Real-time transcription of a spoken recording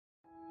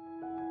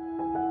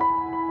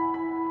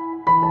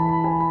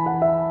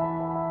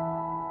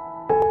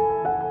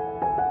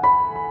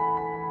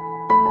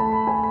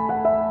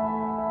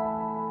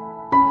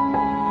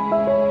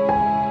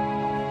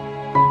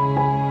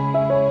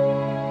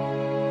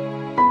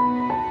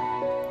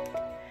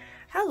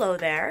Hello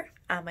there,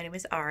 my name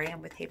is Ari,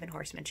 I'm with Haven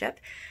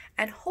Horsemanship,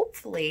 and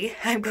hopefully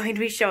I'm going to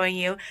be showing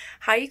you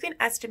how you can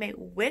estimate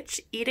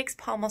which EDIX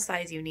pommel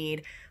size you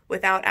need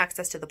without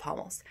access to the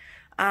pommels.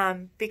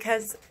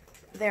 Because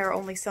there are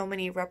only so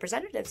many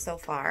representatives so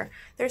far,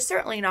 there's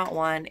certainly not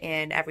one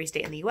in every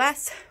state in the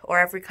US or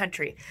every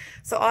country.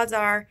 So odds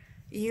are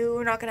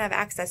you're not going to have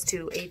access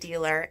to a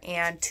dealer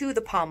and to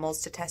the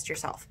pommels to test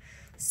yourself.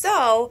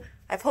 So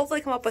I've hopefully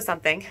come up with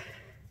something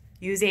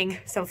using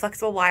some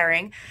flexible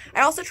wiring.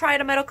 I also tried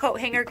a metal coat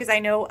hanger because I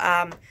know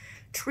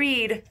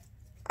treed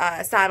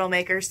saddle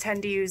makers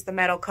tend to use the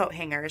metal coat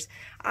hangers.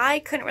 I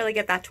couldn't really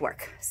get that to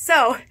work.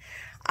 So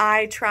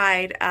I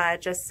tried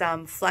just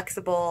some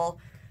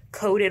flexible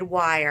coated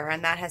wire,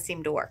 and that has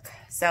seemed to work.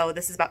 So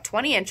this is about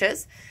 20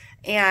 inches,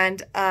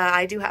 and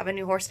I do have a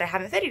new horse that I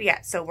haven't fitted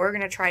yet. So we're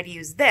gonna try to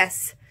use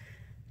this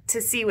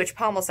to see which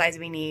pommel size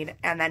we need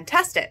and then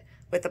test it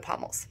with the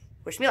pommels.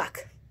 Wish me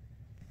luck.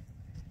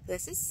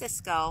 This is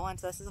Cisco, and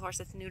so this is a horse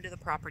that's new to the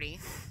property,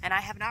 and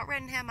I have not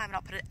ridden him. I have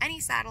not put any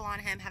saddle on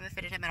him, haven't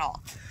fitted him at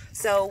all.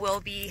 So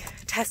we'll be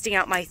testing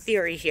out my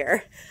theory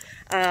here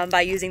by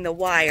using the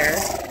wire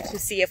to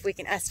see if we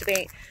can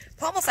estimate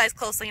pommel size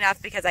closely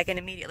enough, because I can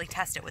immediately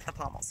test it with the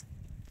pommels.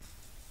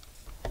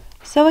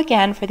 So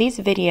again, for these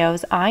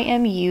videos, I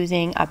am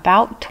using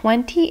about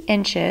 20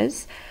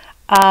 inches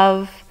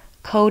of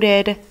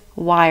coated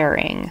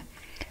wiring.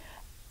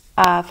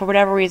 For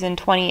whatever reason,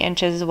 20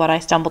 inches is what I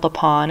stumbled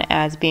upon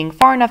as being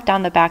far enough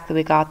down the back that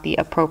we got the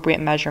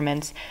appropriate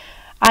measurements.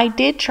 I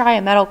did try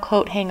a metal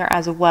coat hanger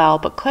as well,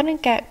 but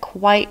couldn't get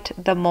quite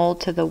the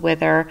mold to the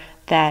wither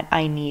that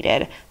I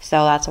needed.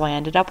 So that's why I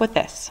ended up with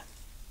this.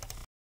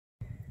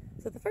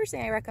 So the first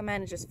thing I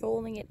recommend is just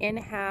folding it in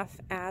half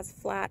as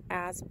flat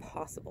as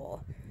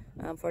possible.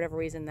 For whatever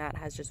reason, that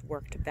has just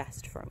worked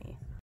best for me.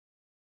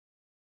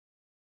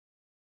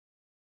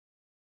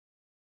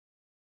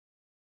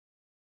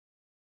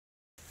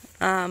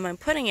 I'm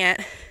putting it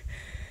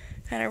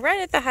kind of right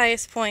at the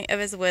highest point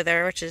of his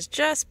wither, which is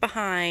just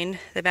behind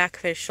the back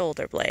of his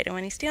shoulder blade. And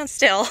when he stands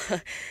still,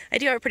 I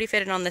do have it pretty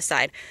fitted on this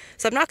side.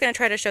 So I'm not going to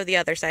try to show the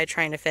other side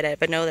trying to fit it,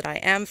 but know that I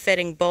am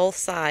fitting both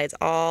sides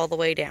all the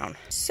way down.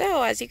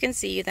 So as you can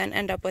see, you then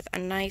end up with a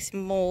nice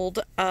mold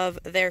of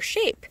their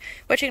shape,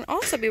 which can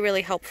also be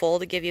really helpful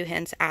to give you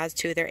hints as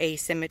to their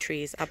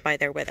asymmetries up by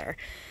their wither.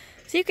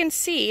 So you can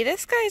see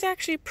this guy's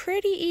actually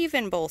pretty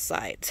even both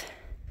sides.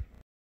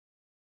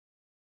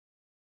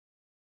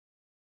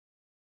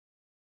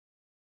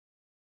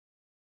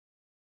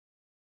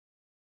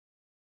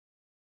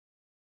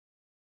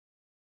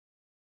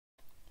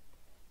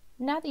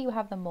 Now that you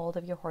have the mold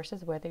of your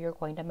horse's wither, you're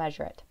going to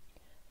measure it.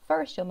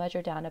 First, you'll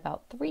measure down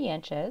about 3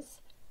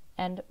 inches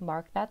and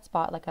mark that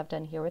spot like I've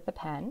done here with the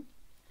pen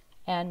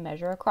and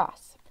measure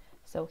across.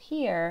 So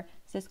here,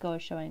 Cisco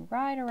is showing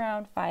right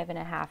around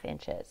 5.5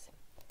 inches.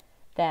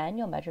 Then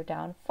you'll measure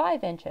down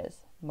 5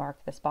 inches,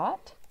 mark the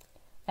spot,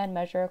 and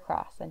measure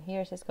across. And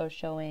here Cisco is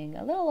showing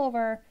a little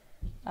over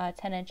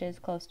 10 inches,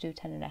 close to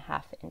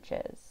 10.5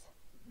 inches.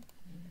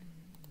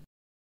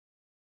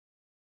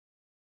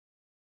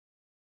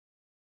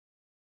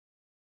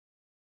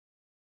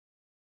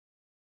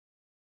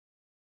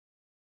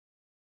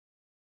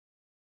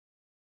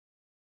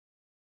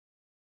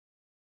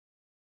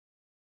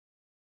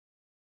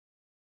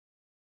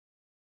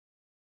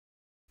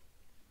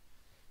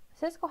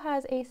 Cisco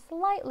has a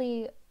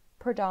slightly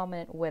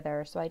predominant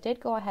wither, so I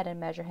did go ahead and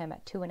measure him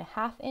at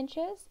 2.5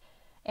 inches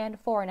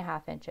and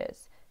 4.5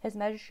 inches. His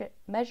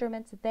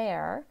measurements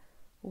there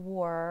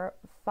were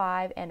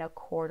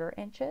 5.25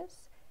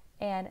 inches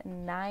and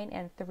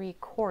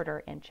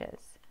 9.75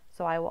 inches.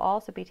 So I will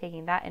also be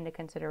taking that into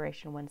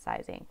consideration when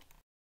sizing.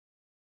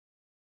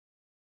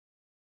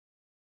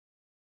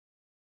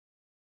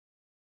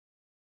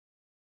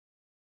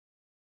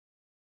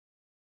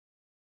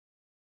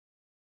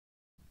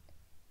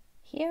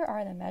 Here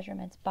are the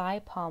measurements by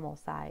pommel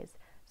size.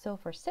 So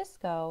for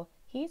Cisco,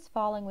 he's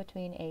falling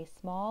between a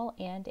small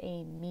and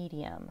a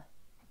medium.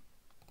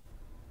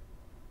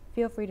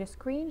 Feel free to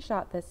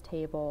screenshot this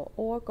table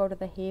or go to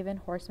the Haven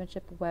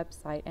Horsemanship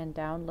website and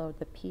download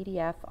the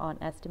PDF on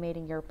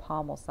estimating your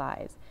pommel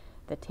size.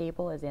 The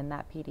table is in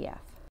that PDF.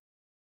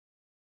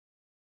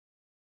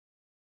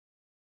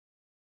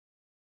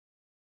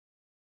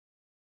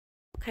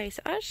 Okay,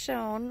 so as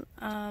shown,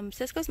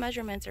 Cisco's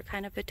measurements are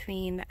kind of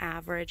between the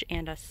average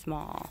and a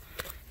small.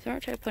 So I'm going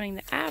to try putting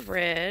the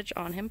average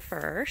on him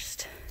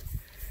first.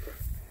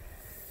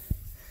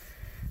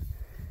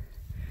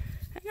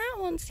 And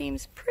that one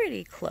seems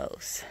pretty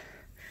close.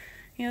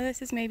 You know,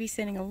 this is maybe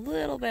sitting a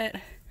little bit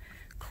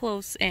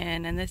close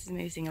in, and this is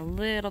maybe sitting a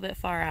little bit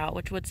far out,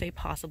 which would say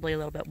possibly a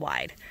little bit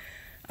wide.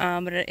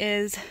 But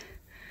it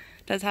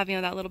does have, you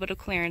know, that little bit of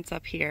clearance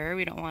up here.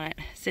 We don't want it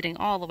sitting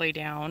all the way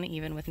down,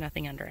 even with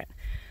nothing under it.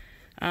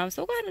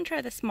 So we'll go ahead and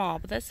try the small,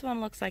 but this one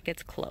looks like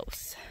it's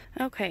close.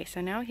 Okay,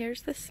 so now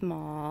here's the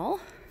small.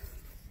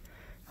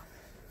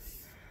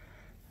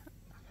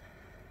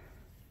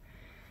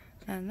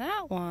 And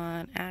that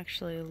one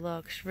actually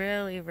looks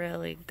really,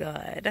 really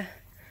good.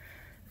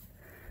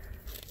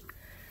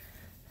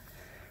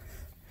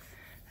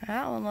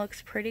 That one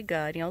looks pretty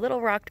good. A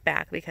little rocked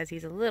back because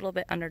he's a little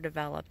bit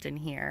underdeveloped in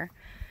here.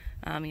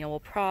 We'll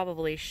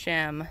probably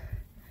shim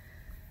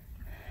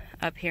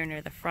up here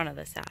near the front of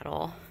the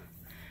saddle.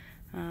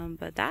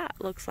 But that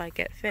looks like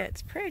it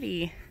fits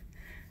pretty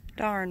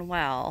darn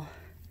well.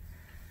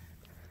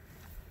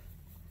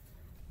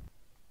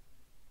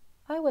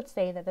 I would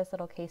say that this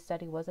little case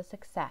study was a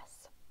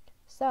success.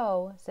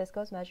 So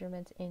Cisco's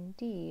measurements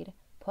indeed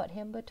put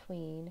him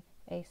between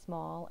a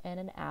small and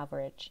an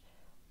average.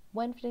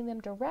 When fitting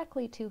them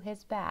directly to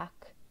his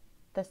back,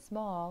 the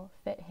small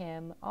fit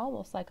him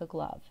almost like a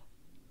glove.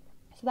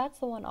 So that's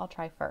the one I'll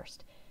try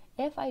first.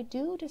 If I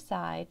do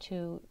decide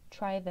to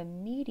try the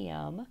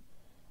medium,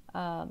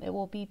 it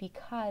will be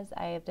because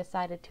I have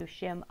decided to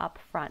shim up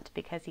front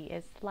because he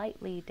is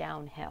slightly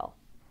downhill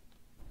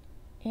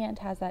and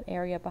has that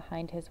area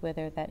behind his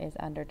wither that is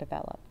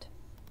underdeveloped.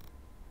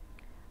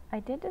 I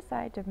did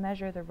decide to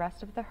measure the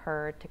rest of the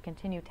herd to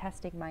continue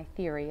testing my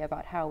theory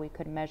about how we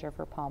could measure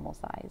for pommel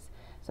size.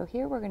 So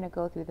here we're going to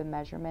go through the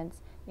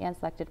measurements and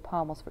selected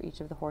pommels for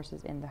each of the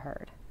horses in the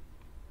herd.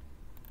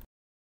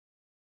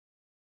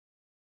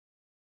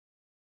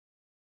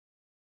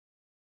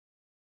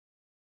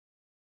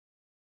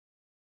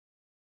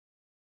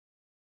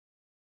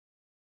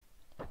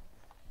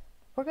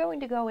 We're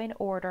going to go in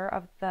order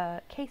of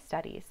the case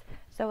studies.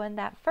 So in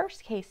that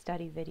first case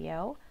study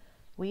video,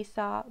 we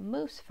saw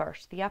Moose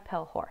first, the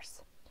uphill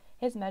horse.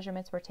 His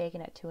measurements were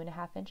taken at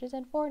 2.5 inches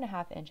and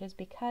 4.5 inches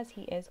because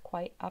he is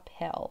quite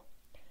uphill.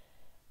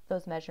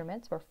 Those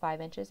measurements were 5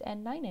 inches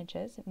and 9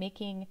 inches,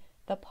 making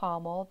the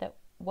pommel that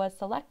was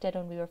selected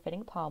when we were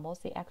fitting pommels,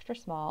 the extra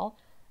small,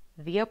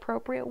 the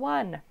appropriate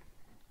one.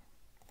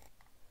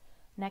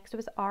 Next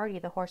was Artie,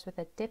 the horse with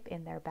a dip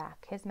in their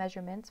back. His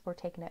measurements were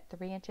taken at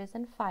 3 inches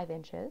and 5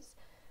 inches,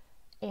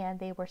 and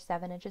they were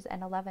 7 inches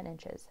and 11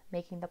 inches,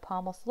 making the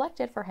pommel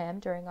selected for him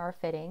during our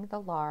fitting,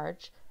 the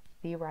large,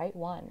 the right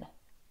one.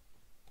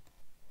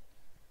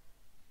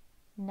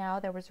 Now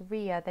there was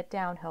Rhea, the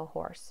downhill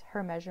horse.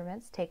 Her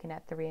measurements, taken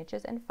at 3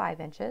 inches and 5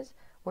 inches,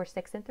 were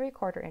 6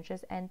 3/4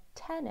 inches and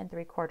 10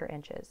 3/4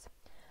 inches.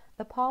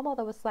 The pommel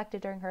that was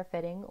selected during her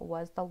fitting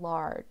was the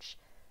large.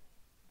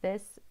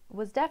 This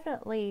was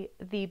definitely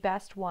the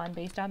best one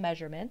based on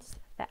measurements.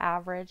 The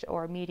average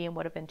or medium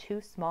would have been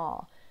too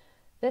small.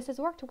 This has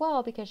worked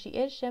well because she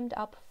is shimmed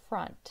up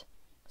front,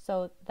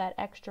 so that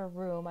extra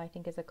room I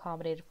think is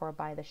accommodated for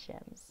by the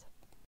shims.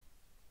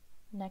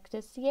 Next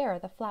is Ciara,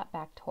 the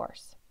flat-backed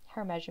horse.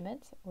 Her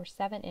measurements were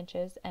 7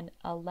 inches and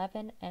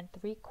 11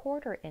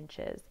 3/4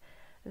 inches.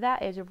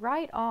 That is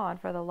right on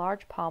for the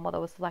large pommel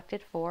that was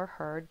selected for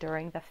her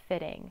during the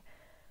fitting.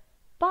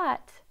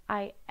 But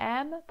I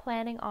am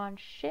planning on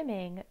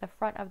shimming the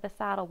front of the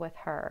saddle with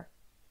her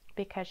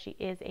because she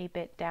is a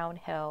bit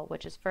downhill,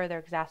 which is further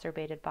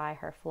exacerbated by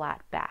her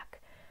flat back.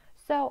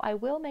 So I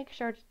will make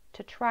sure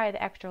to try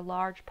the extra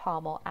large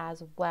pommel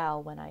as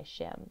well when I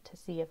shim to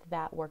see if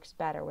that works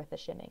better with the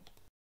shimming.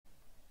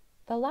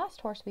 The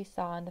last horse we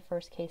saw in the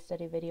first case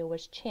study video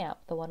was Champ,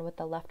 the one with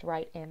the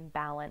left-right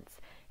imbalance.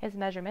 His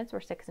measurements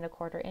were 6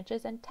 1/4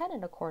 inches and 10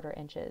 1/4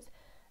 inches.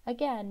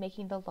 Again,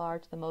 making the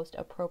large the most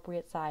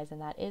appropriate size,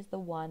 and that is the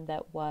one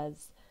that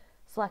was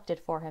selected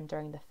for him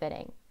during the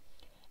fitting.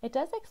 It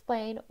does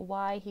explain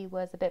why he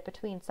was a bit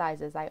between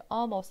sizes. I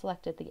almost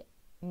selected the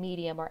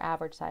medium or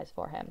average size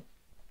for him.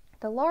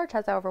 The large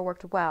has, however,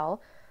 worked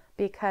well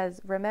because,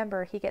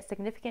 remember, he gets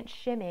significant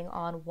shimming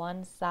on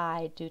one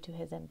side due to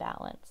his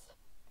imbalance.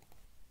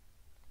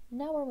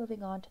 Now we're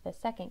moving on to the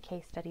second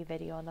case study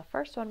video, and the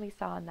first one we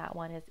saw in that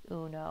one is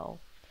Uno.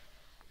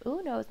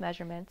 Uno's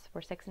measurements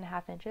were 6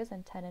 1/2 inches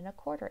and 10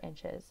 1/4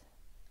 inches.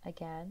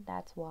 Again,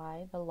 that's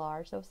why the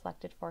large that was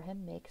selected for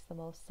him makes the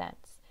most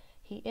sense.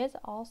 He is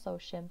also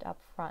shimmed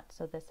up front,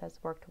 so this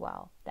has worked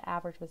well. The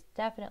average was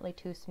definitely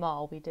too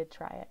small. We did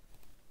try it.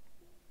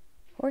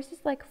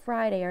 Horses like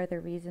Friday are the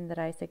reason that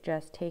I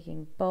suggest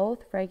taking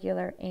both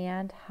regular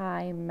and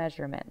high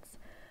measurements.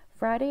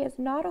 Friday is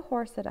not a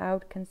horse that I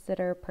would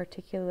consider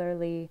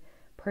particularly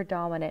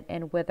predominant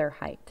in wither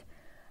height,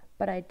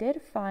 but I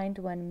did find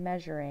when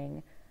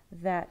measuring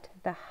that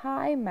the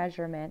high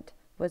measurement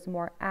was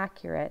more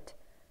accurate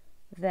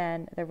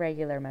than the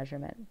regular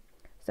measurement.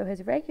 So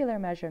his regular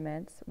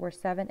measurements were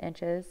 7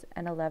 inches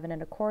and 11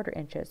 1/4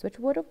 inches, which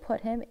would have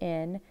put him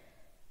in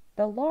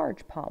the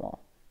large pommel.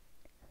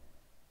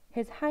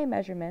 His high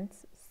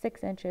measurements,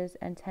 6 inches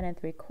and 10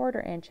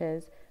 3/4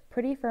 inches,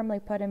 pretty firmly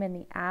put him in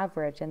the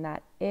average, and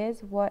that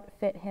is what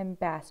fit him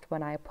best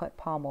when I put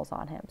pommels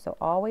on him. So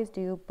always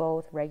do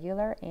both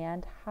regular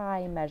and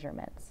high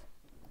measurements.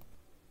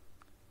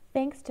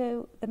 Thanks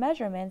to the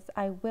measurements,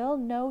 I will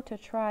know to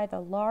try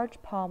the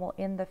large pommel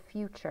in the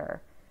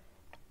future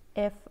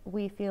if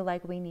we feel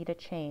like we need a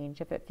change,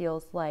 if it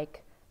feels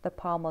like the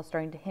pommel is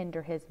starting to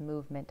hinder his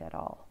movement at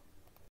all.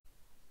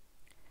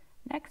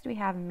 Next we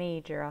have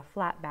Major, a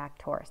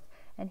flat-backed horse,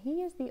 and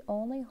he is the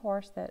only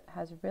horse that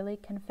has really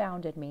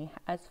confounded me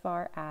as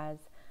far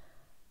as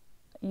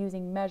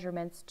using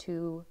measurements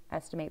to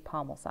estimate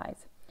pommel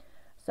size.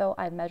 So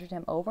I've measured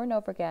him over and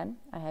over again.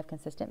 I have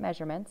consistent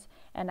measurements,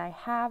 and I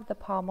have the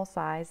pommel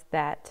size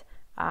that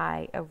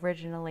I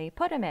originally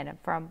put him in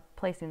from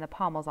placing the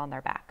pommels on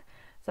their back.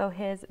 So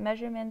his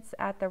measurements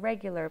at the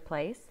regular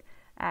place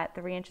at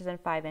 3 inches and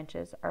 5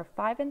 inches are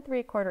 5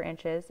 3/4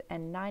 inches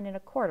and 9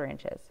 1/4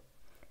 inches.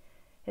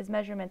 His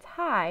measurements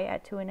high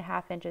at 2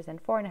 1/2 inches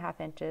and 4 1/2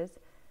 inches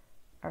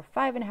are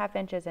 5 1/2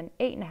 inches and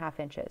 8 1/2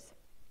 inches.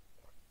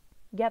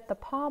 Yet the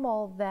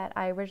pommel that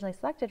I originally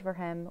selected for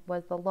him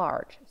was the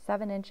large,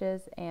 7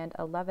 inches and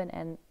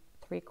 11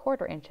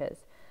 3/4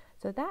 inches.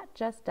 So that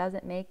just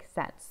doesn't make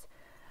sense.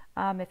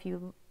 If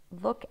you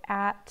look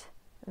at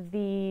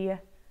the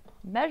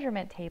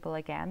measurement table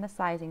again, the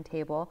sizing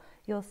table,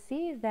 you'll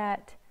see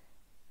that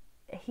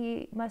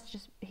he's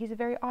a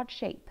very odd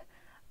shape.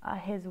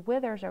 His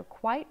withers are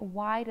quite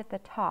wide at the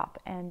top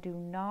and do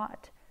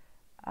not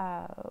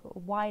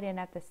widen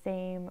at the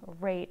same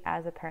rate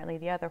as apparently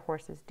the other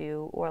horses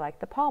do, or like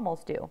the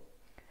pommels do.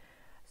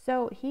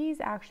 So he's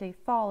actually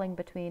falling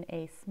between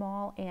a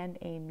small and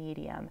a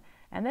medium.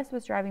 And this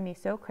was driving me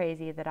so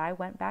crazy that I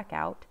went back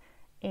out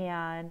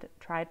and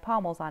tried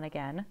pommels on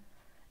again.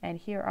 And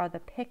here are the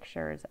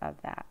pictures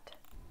of that.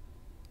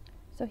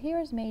 So here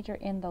is Major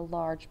in the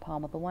large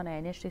pommel, the one I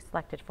initially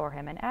selected for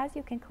him. And as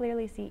you can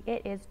clearly see,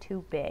 it is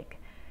too big.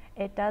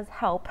 It does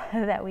help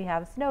that we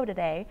have snow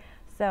today,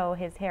 so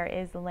his hair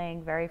is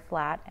laying very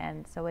flat,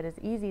 and so it is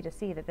easy to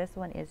see that this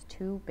one is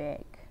too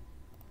big.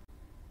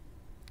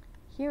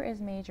 Here is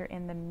Major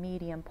in the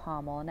medium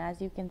pommel, and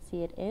as you can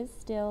see, it is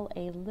still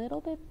a little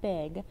bit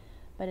big,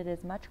 but it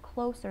is much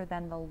closer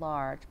than the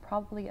large,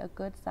 probably a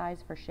good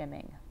size for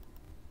shimming.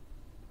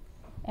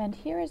 And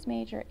here is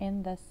Major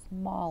in the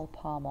small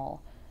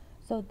pommel.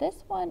 So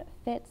this one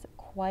fits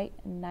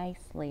quite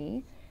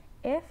nicely.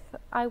 If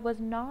I was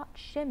not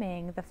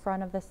shimming the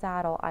front of the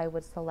saddle, I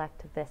would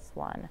select this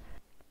one.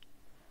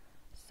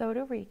 So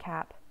to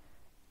recap,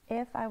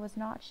 if I was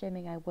not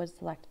shimming, I would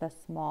select the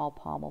small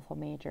pommel for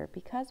Major.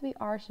 Because we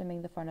are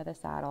shimming the front of the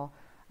saddle,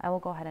 I will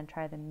go ahead and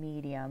try the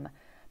medium.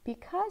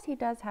 Because he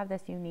does have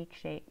this unique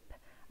shape,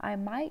 I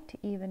might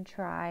even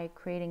try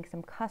creating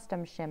some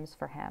custom shims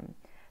for him.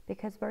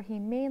 Because where he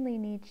mainly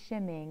needs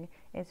shimming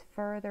is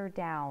further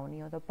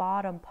down, the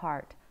bottom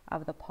part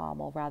of the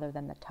pommel rather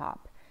than the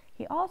top.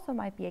 He also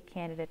might be a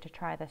candidate to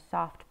try the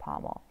soft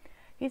pommel.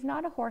 He's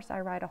not a horse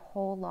I ride a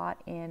whole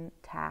lot in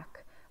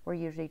tack. We're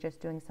usually just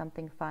doing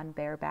something fun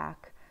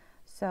bareback.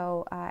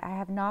 So I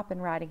have not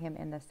been riding him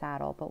in the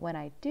saddle, but when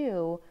I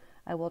do,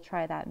 I will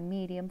try that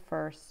medium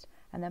first,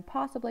 and then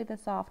possibly the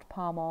soft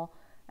pommel,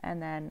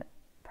 and then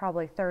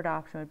probably third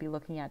option would be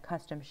looking at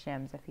custom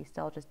shims if he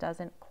still just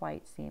doesn't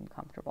quite seem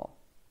comfortable.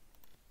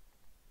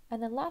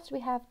 And then last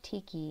we have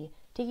Tiki.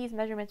 Tiki's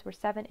measurements were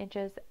 7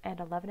 inches and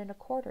 11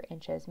 1/4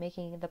 inches,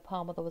 making the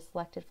pommel that was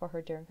selected for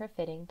her during her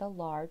fitting the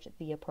large,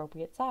 the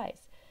appropriate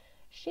size.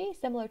 She,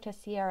 similar to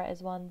Ciara,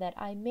 is one that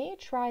I may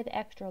try the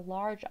extra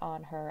large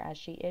on her as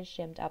she is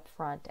shimmed up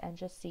front and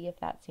just see if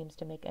that seems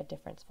to make a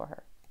difference for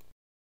her.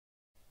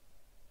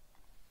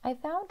 I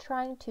found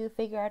trying to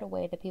figure out a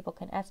way that people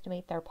can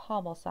estimate their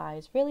pommel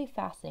size really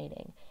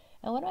fascinating.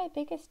 And one of my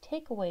biggest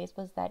takeaways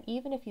was that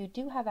even if you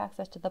do have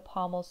access to the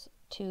pommels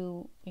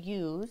to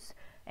use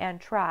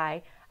and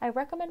try, I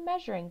recommend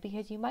measuring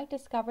because you might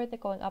discover that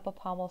going up a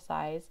pommel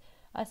size,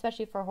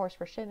 especially for a horse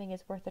for shimming,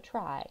 is worth a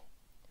try.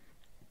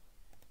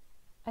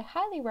 I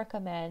highly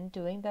recommend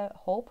doing the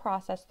whole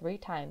process 3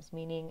 times,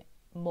 meaning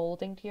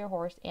molding to your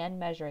horse and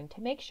measuring to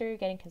make sure you're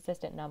getting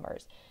consistent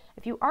numbers.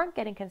 If you aren't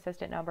getting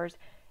consistent numbers,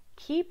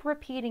 keep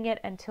repeating it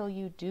until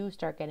you do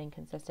start getting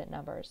consistent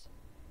numbers.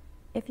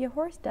 If your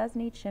horse does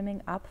need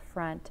shimming up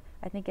front,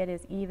 I think it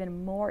is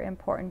even more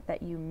important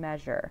that you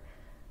measure.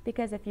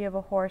 Because if you have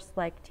a horse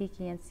like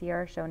Tiki and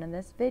Ciara shown in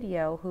this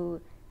video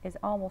who is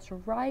almost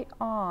right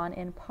on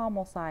in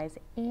pommel size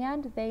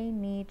and they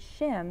need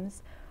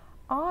shims,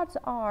 odds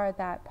are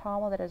that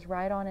pommel that is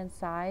right on in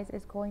size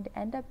is going to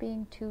end up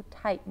being too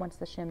tight once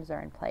the shims are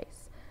in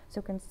place.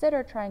 So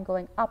consider trying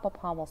going up a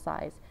pommel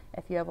size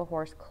if you have a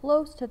horse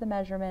close to the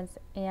measurements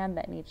and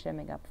that needs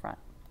shimming up front.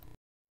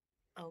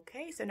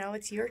 Okay, so now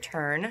it's your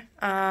turn.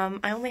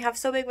 I only have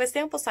so big of a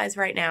sample size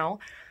right now,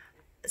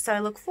 so I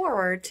look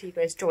forward to you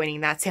guys joining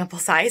that sample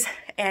size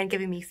and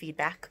giving me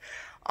feedback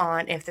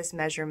on if this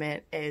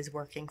measurement is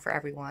working for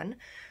everyone.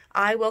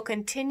 I will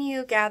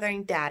continue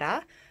gathering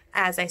data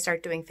as I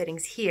start doing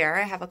fittings here.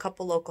 I have a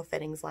couple local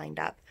fittings lined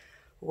up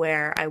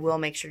where I will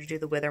make sure to do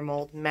the wither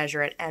mold,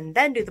 measure it, and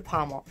then do the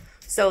pommel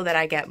so that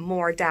I get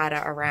more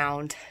data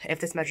around if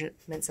this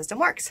measurement system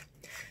works.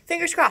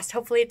 Fingers crossed,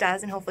 hopefully it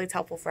does, and hopefully it's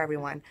helpful for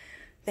everyone.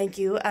 Thank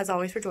you, as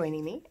always, for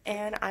joining me,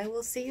 and I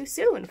will see you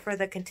soon for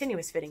the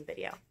continuous fitting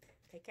video.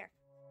 Take care.